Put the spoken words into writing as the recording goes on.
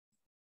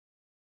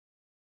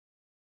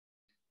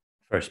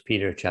1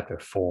 Peter chapter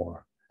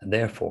 4.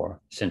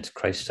 Therefore, since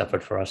Christ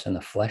suffered for us in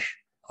the flesh,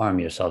 arm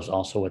yourselves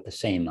also with the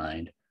same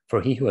mind. For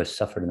he who has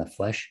suffered in the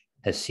flesh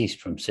has ceased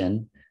from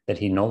sin, that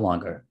he no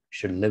longer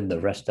should live the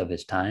rest of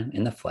his time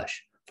in the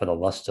flesh for the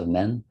lusts of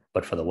men,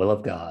 but for the will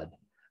of God.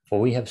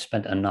 For we have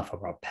spent enough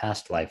of our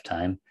past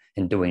lifetime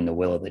in doing the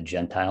will of the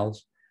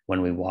Gentiles,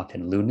 when we walked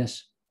in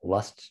lewdness,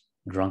 lusts,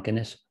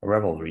 drunkenness,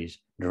 revelries,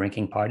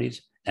 drinking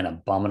parties, and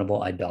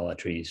abominable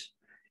idolatries.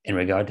 In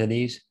regard to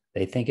these,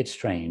 they think it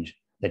strange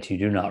that you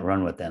do not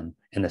run with them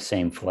in the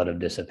same flood of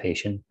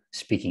dissipation,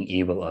 speaking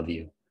evil of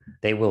you.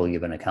 They will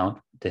give an account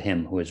to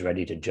him who is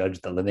ready to judge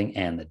the living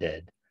and the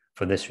dead.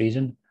 For this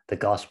reason, the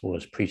gospel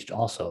was preached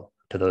also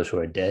to those who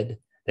are dead,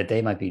 that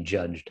they might be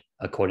judged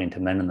according to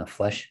men in the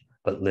flesh,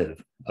 but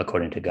live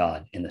according to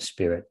God in the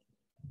Spirit.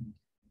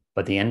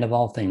 But the end of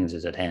all things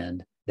is at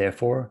hand.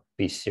 Therefore,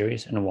 be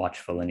serious and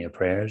watchful in your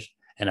prayers,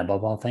 and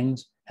above all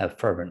things, have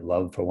fervent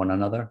love for one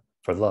another,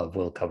 for love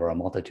will cover a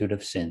multitude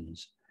of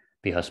sins.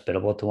 Be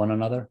hospitable to one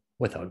another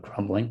without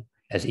grumbling.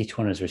 As each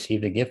one has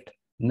received a gift,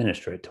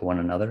 minister it to one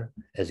another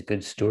as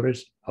good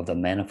stewards of the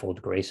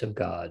manifold grace of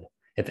God.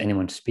 If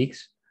anyone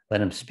speaks,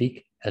 let him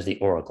speak as the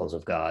oracles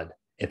of God.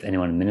 If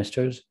anyone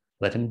ministers,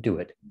 let him do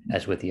it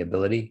as with the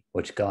ability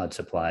which God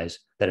supplies,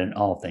 that in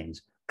all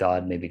things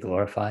God may be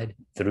glorified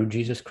through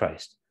Jesus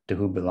Christ, to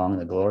whom belong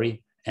the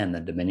glory and the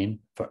dominion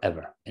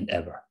forever and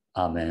ever.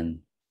 Amen.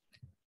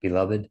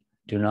 Beloved,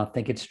 do not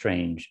think it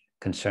strange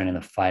concerning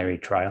the fiery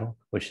trial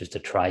which is to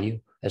try you,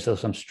 as though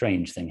some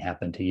strange thing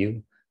happened to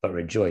you, but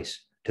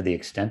rejoice to the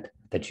extent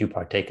that you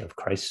partake of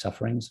Christ's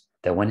sufferings,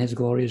 that when his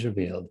glory is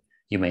revealed,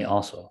 you may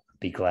also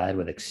be glad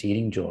with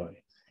exceeding joy.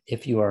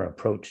 If you are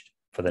approached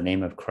for the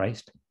name of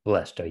Christ,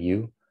 blessed are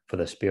you, for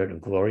the Spirit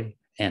of glory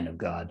and of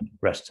God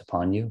rests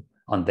upon you.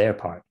 On their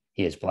part,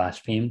 he is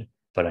blasphemed,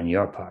 but on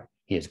your part,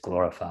 he is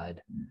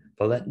glorified.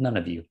 But let none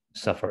of you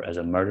suffer as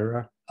a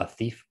murderer, a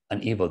thief,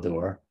 an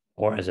evildoer,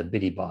 or as a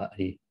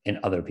busybody in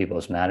other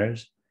people's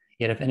matters.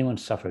 Yet if anyone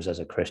suffers as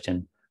a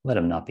Christian, let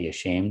him not be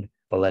ashamed,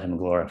 but let him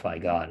glorify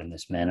God in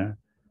this manner.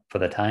 For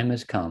the time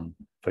has come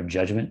for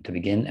judgment to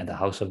begin at the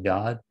house of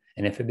God,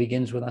 and if it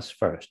begins with us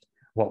first,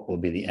 what will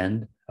be the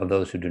end of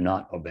those who do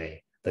not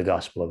obey the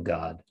gospel of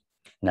God?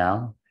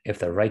 Now, if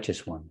the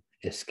righteous one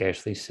is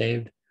scarcely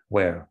saved,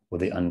 where will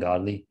the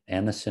ungodly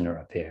and the sinner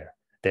appear?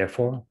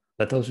 Therefore,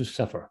 let those who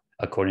suffer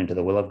according to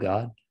the will of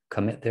God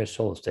commit their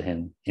souls to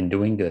him in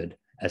doing good,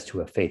 as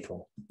to a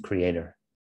faithful Creator.